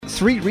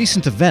Three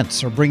recent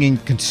events are bringing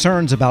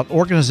concerns about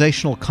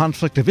organizational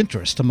conflict of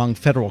interest among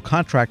federal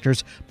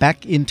contractors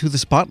back into the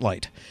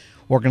spotlight.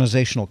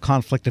 Organizational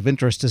conflict of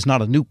interest is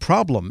not a new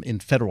problem in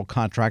federal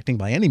contracting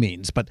by any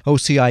means, but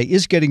OCI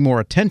is getting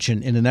more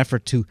attention in an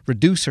effort to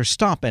reduce or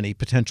stop any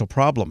potential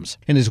problems.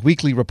 In his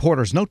weekly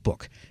Reporter's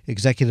Notebook,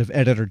 executive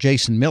editor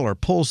Jason Miller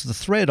pulls the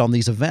thread on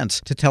these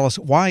events to tell us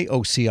why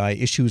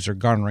OCI issues are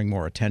garnering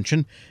more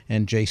attention.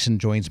 And Jason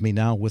joins me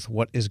now with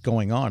what is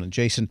going on. And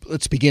Jason,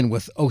 let's begin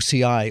with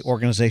OCI,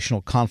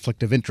 organizational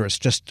conflict of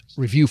interest. Just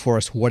review for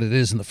us what it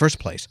is in the first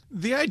place.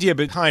 The idea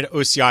behind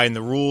OCI and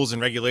the rules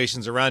and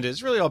regulations around it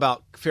is really all about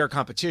fair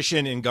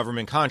competition in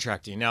government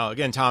contracting. Now,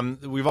 again, Tom,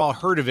 we've all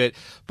heard of it,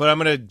 but I'm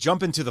going to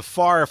jump into the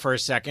FAR for a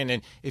second.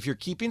 And if you're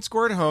keeping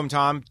score at home,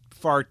 Tom,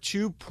 FAR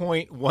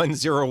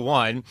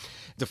 2.101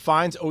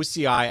 defines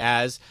OCI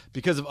as,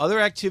 because of other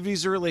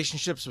activities or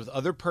relationships with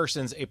other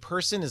persons, a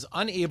person is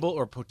unable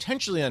or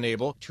potentially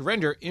unable to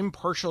render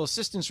impartial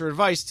assistance or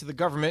advice to the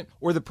government,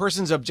 or the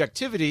person's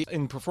objectivity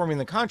in performing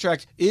the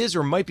contract is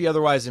or might be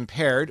otherwise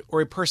impaired,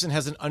 or a person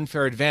has an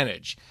unfair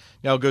advantage.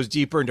 Now, it goes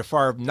deeper into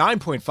FAR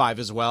 9.5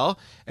 as well,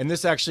 and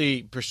this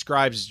actually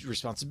prescribes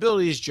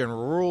responsibilities,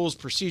 general rules,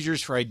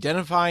 procedures for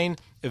identifying,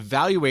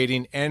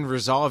 evaluating, and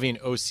resolving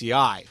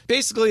OCI.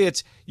 Basically,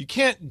 it's you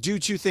can't do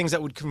two things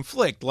that would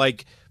conflict,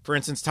 like, for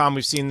instance, Tom,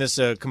 we've seen this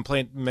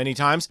complaint many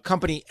times.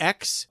 Company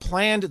X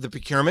planned the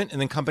procurement,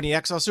 and then Company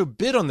X also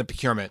bid on the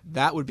procurement.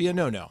 That would be a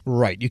no-no.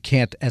 Right. You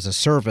can't, as a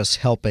service,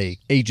 help a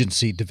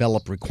agency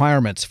develop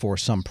requirements for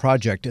some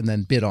project and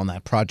then bid on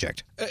that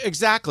project.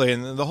 Exactly.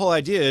 And the whole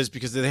idea is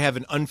because they have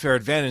an unfair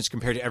advantage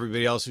compared to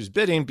everybody else who's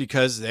bidding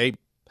because they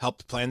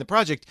helped plan the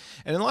project.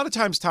 And a lot of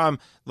times, Tom,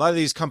 a lot of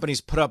these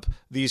companies put up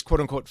these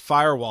quote-unquote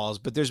firewalls,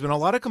 but there's been a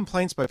lot of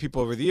complaints by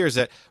people over the years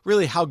that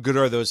really how good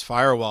are those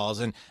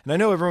firewalls? And I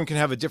know everyone can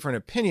have a different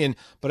opinion,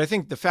 but I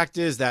think the fact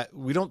is that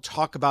we don't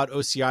talk about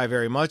OCI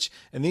very much,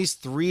 and these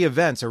three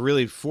events are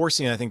really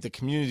forcing, I think, the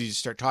community to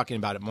start talking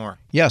about it more.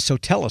 Yeah, so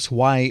tell us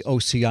why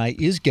OCI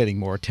is getting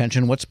more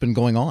attention. What's been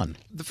going on?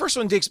 The first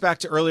one dates back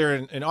to earlier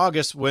in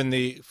August when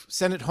the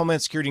Senate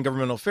Homeland Security and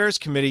Governmental Affairs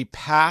Committee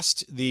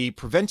passed the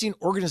Preventing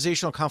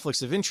Organizational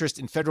Conflicts of Interest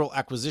in Federal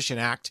Acquisition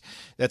Act.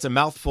 That's a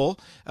mouthful.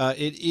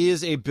 It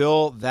is a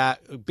bill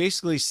that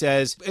basically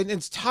says, and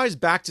it ties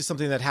back to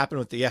something that happened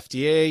with the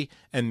FDA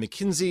and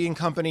McKinsey and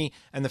Company.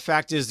 And the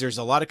fact is there's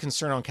a lot of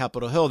concern on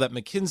Capitol Hill that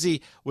McKinsey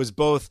was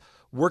both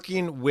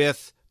working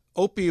with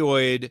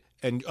opioid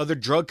and other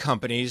drug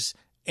companies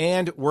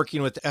and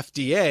working with the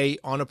FDA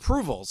on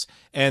approvals.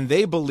 And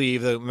they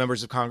believe, the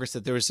members of Congress,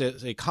 that there was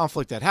a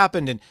conflict that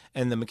happened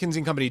and the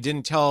McKinsey Company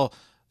didn't tell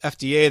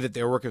FDA that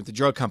they were working with the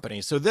drug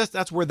company. So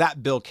that's where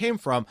that bill came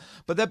from.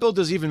 But that bill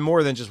does even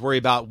more than just worry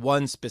about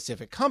one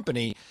specific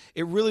company.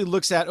 It really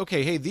looks at,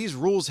 okay, hey, these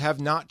rules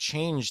have not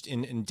changed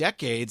in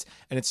decades,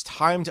 and it's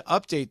time to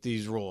update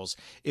these rules.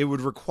 It would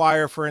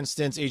require, for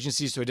instance,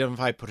 agencies to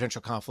identify potential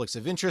conflicts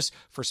of interest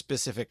for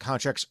specific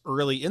contracts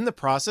early in the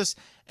process,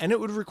 and it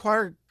would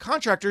require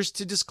contractors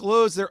to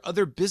disclose their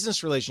other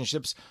business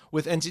relationships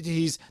with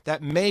entities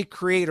that may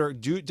create or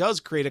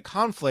does create a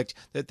conflict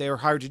that they are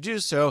hired to do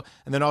so,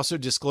 and then also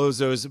disclose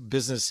those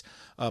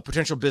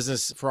potential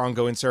business for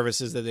ongoing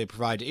services that they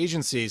provide to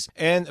agencies.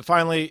 And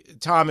finally,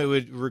 Tom, it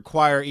would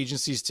require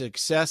agencies to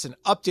access and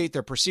update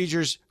their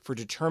procedures for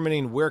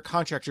determining where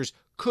contractors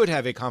could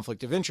have a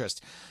conflict of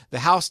interest.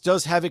 The House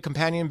does have a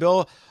companion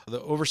bill.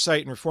 The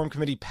Oversight and Reform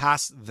Committee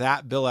passed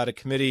that bill out of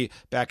committee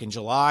back in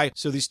July.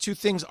 So these two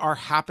things are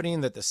happening,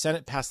 that the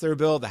Senate passed their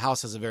bill. The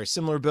House has a very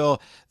similar bill.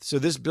 So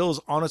this bill is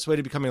on its way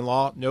to becoming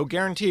law. No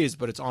guarantees,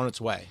 but it's on its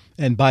way.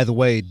 And by the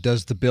way,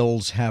 does the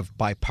bills have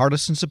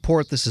bipartisan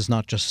support? This is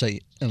not just,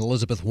 say, an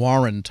Elizabeth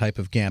Warren type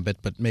of gambit,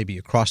 but maybe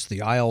across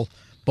the aisle.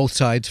 Both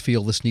sides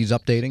feel this needs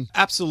updating?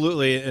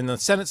 Absolutely. In the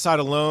Senate side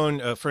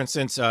alone, for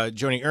instance,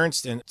 Joni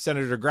Ernst and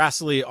Senator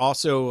Grassley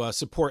also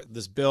support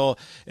this bill.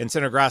 And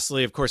Senator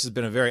Grassley, of course, has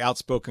been a very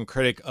outspoken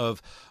critic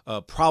of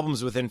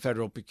problems within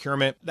federal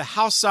procurement. The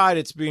House side,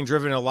 it's being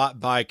driven a lot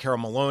by Carol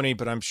Maloney,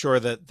 but I'm sure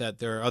that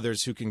there are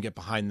others who can get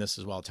behind this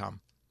as well, Tom.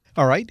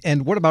 All right.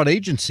 And what about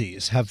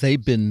agencies? Have they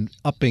been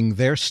upping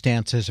their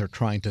stances or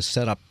trying to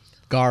set up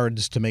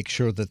guards to make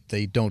sure that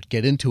they don't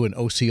get into an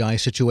OCI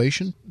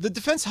situation? The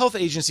Defense Health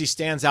Agency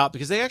stands out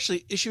because they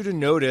actually issued a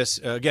notice,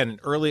 again, in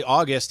early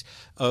August,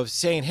 of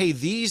saying, hey,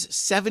 these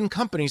 7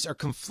 companies are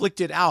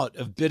conflicted out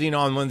of bidding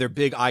on one of their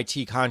big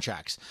IT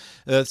contracts.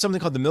 Something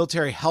called the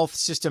Military Health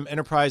System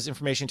Enterprise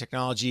Information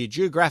Technology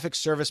Geographic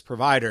Service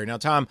Provider. Now,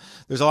 Tom,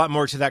 there's a lot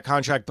more to that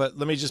contract, but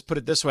let me just put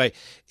it this way.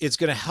 It's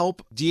going to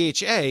help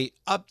DHA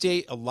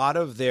update a lot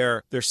of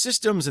their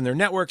systems and their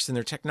networks and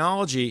their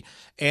technology.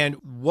 And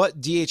what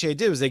DHA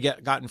did was they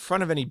got in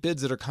front of any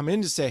bids that are come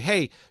in to say,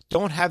 hey,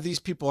 don't have these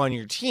people on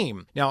your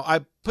team. Now,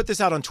 I put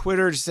this out on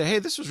Twitter to say, hey,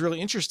 this was really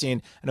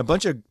interesting. And a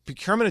bunch of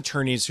procurement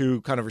attorneys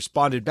who kind of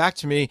responded back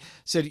to me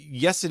said,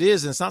 yes, it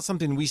is. And it's not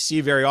something we see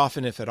very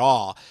often, if at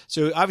all.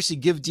 So obviously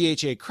give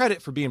DHA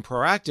credit for being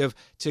proactive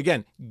to,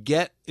 again,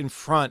 get in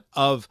front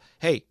of,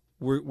 hey,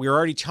 we're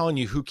already telling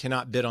you who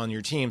cannot bid on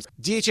your teams.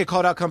 DHA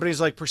called out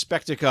companies like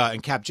Perspectica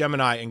and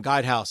Capgemini and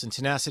Guidehouse and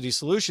Tenacity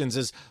Solutions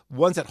as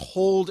ones that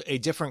hold a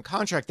different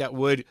contract that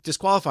would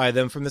disqualify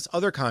them from this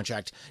other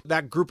contract.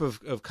 That group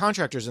of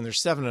contractors, and there's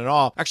 7 in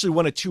all, actually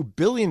won a $2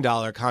 billion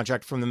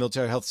contract from the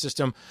Military Health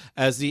System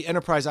as the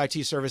Enterprise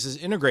IT Services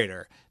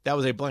Integrator. That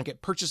was a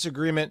blanket purchase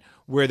agreement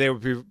where they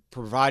would be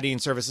providing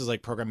services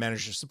like program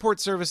manager support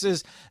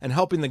services and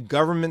helping the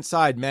government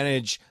side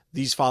manage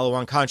these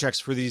follow-on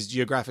contracts for these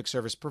geographic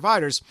service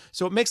providers.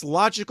 So it makes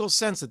logical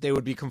sense that they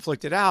would be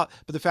conflicted out,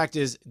 but the fact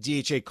is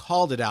DHA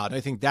called it out. And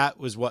I think that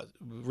was what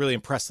really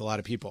impressed a lot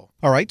of people.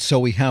 All right, so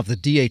we have the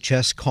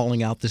DHS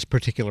calling out this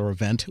particular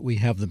event. We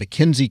have the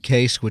McKinsey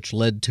case, which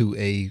led to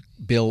a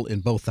bill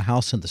in both the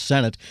House and the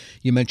Senate.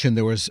 You mentioned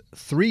there was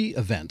 3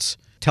 events.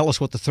 Tell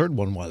us what the third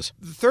one was.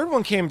 The third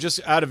one came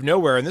just out of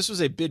nowhere, and this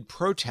was a bid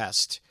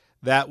protest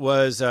that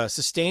was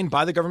sustained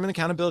by the Government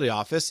Accountability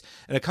Office,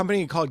 and a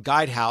company called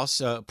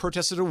Guidehouse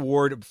protested an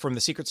award from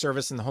the Secret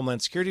Service and the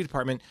Homeland Security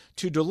Department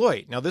to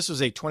Deloitte. Now, this was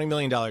a $20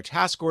 million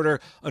task order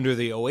under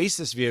the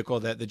OASIS vehicle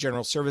that the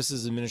General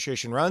Services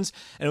Administration runs,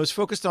 and it was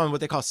focused on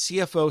what they call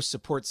CFO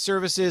support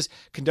services,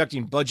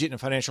 conducting budget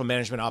and financial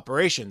management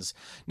operations.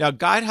 Now,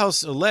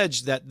 Guidehouse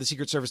alleged that the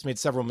Secret Service made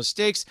several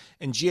mistakes,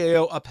 and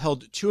GAO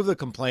upheld 2 of the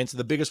complaints,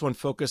 the biggest one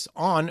focused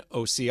on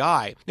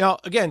OCI. Now,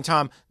 again,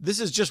 Tom, this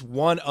is just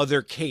one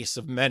other case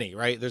of many,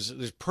 right?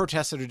 There's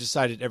protests that are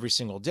decided every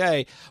single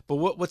day. But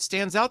what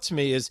stands out to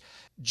me is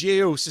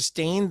GAO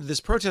sustained this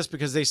protest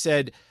because they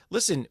said,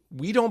 listen,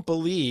 we don't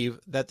believe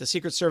that the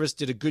Secret Service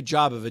did a good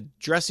job of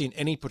addressing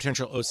any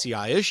potential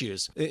OCI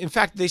issues. In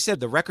fact, they said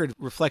the record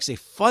reflects a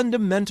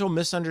fundamental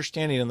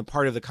misunderstanding on the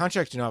part of the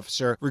contracting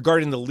officer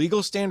regarding the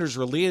legal standards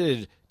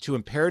related to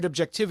impaired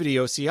objectivity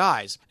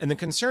OCIs. And the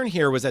concern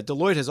here was that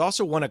Deloitte has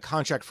also won a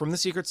contract from the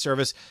Secret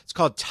Service. It's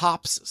called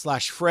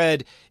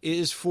TOPS/FRED. It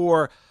is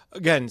for,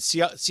 again,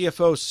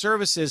 CFO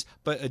services,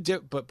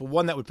 but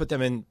one that would put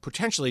them in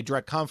potentially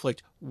direct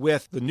conflict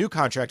with the new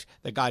contract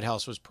that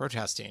Guidehouse was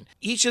protesting.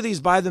 Each of these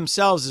by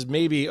themselves is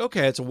maybe,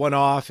 okay, it's a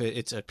one-off,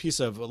 it's a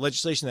piece of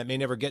legislation that may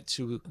never get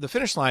to the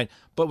finish line,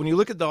 but when you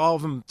look at all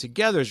of them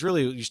together, is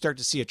really, you start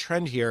to see a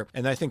trend here,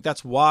 and I think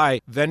that's why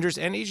vendors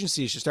and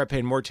agencies should start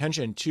paying more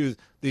attention to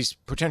these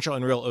potential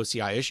and real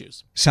OCI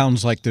issues.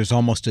 Sounds like there's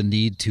almost a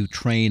need to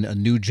train a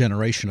new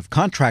generation of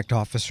contract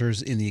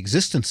officers in the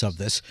existence of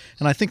this,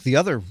 and I think the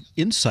other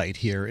insight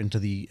here into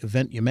the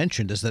event you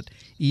mentioned is that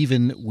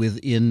even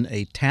within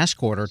a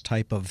task order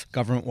type of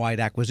government-wide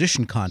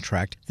acquisition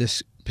contract,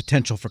 this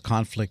potential for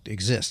conflict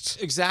exists.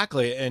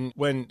 Exactly. And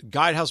when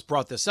Guidehouse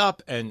brought this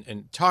up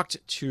and talked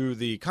to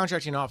the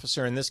contracting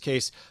officer, in this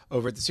case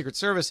over at the Secret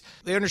Service,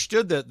 they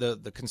understood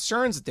the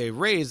concerns that they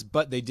raised,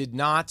 but they did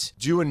not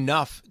do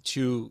enough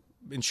to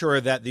ensure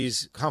that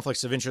these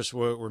conflicts of interest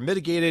were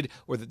mitigated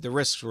or that the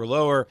risks were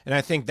lower. And I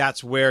think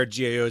that's where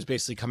GAO is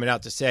basically coming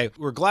out to say,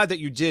 we're glad that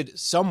you did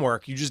some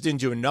work, you just didn't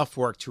do enough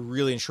work to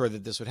really ensure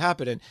that this would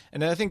happen.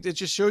 And I think it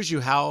just shows you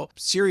how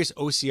serious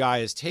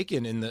OCI is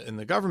taken in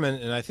the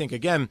government. And I think,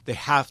 again, they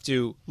have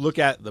to look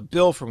at the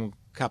bill from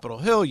Capitol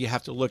Hill, you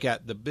have to look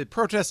at the bid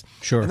protests.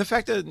 Sure. And the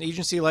fact that an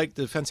agency like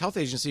the Defense Health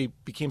Agency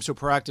became so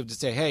proactive to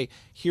say, hey,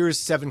 here's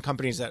 7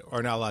 companies that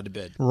are not allowed to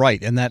bid.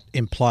 Right. And that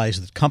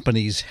implies that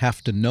companies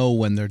have to know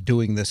when they're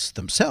doing this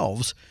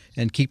themselves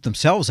and keep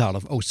themselves out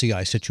of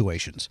OCI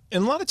situations.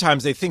 And a lot of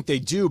times they think they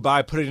do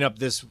by putting up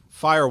this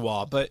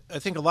firewall. But I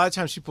think a lot of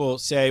times people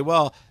say,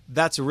 well,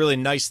 that's a really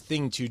nice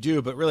thing to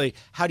do. But really,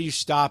 how do you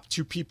stop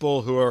 2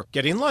 people who are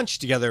getting lunch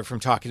together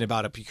from talking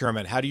about a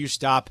procurement? How do you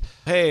stop,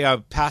 hey, I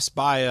passed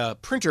by a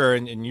printer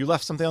and you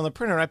left something on the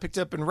printer and I picked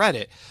it up and read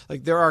it?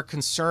 Like, there are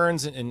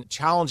concerns and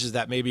challenges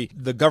that maybe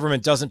the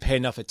government doesn't pay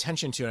enough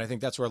attention to. And I think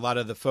that's where a lot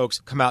of the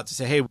folks come out to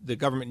say, hey, the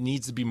government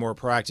needs to be more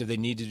proactive. They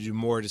need to do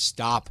more to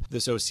stop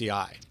this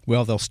OCI.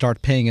 Well, they'll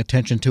start paying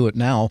attention to it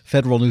now.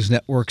 Federal News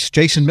Network's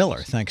Jason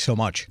Miller, thanks so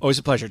much. Always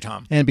a pleasure,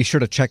 Tom. And be sure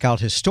to check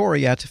out his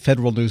story at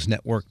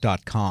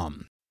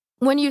federalnewsnetwork.com.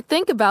 When you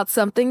think about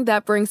something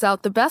that brings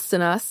out the best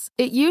in us,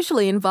 it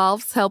usually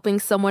involves helping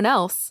someone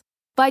else.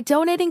 By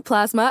donating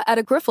plasma at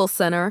a Grifols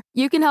Center,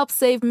 you can help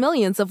save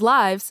millions of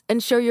lives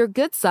and show your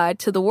good side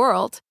to the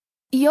world.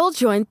 You'll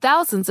join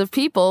thousands of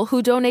people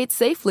who donate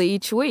safely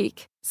each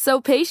week,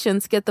 so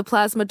patients get the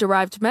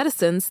plasma-derived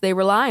medicines they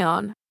rely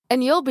on.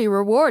 And you'll be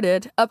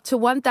rewarded up to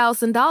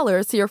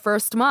 $1,000 your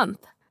first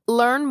month.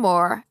 Learn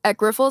more at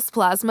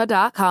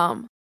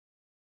grifolsplasma.com.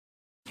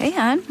 Hey,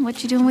 hon,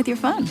 what you doing with your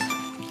phone?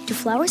 Do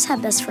flowers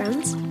have best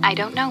friends? I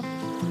don't know.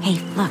 Hey,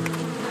 look.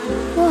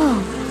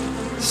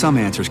 Whoa. Some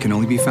answers can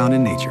only be found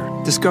in nature.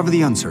 Discover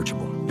the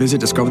unsearchable. Visit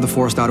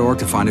discovertheforest.org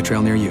to find a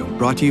trail near you.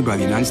 Brought to you by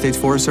the United States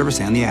Forest Service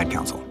and the Ad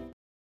Council.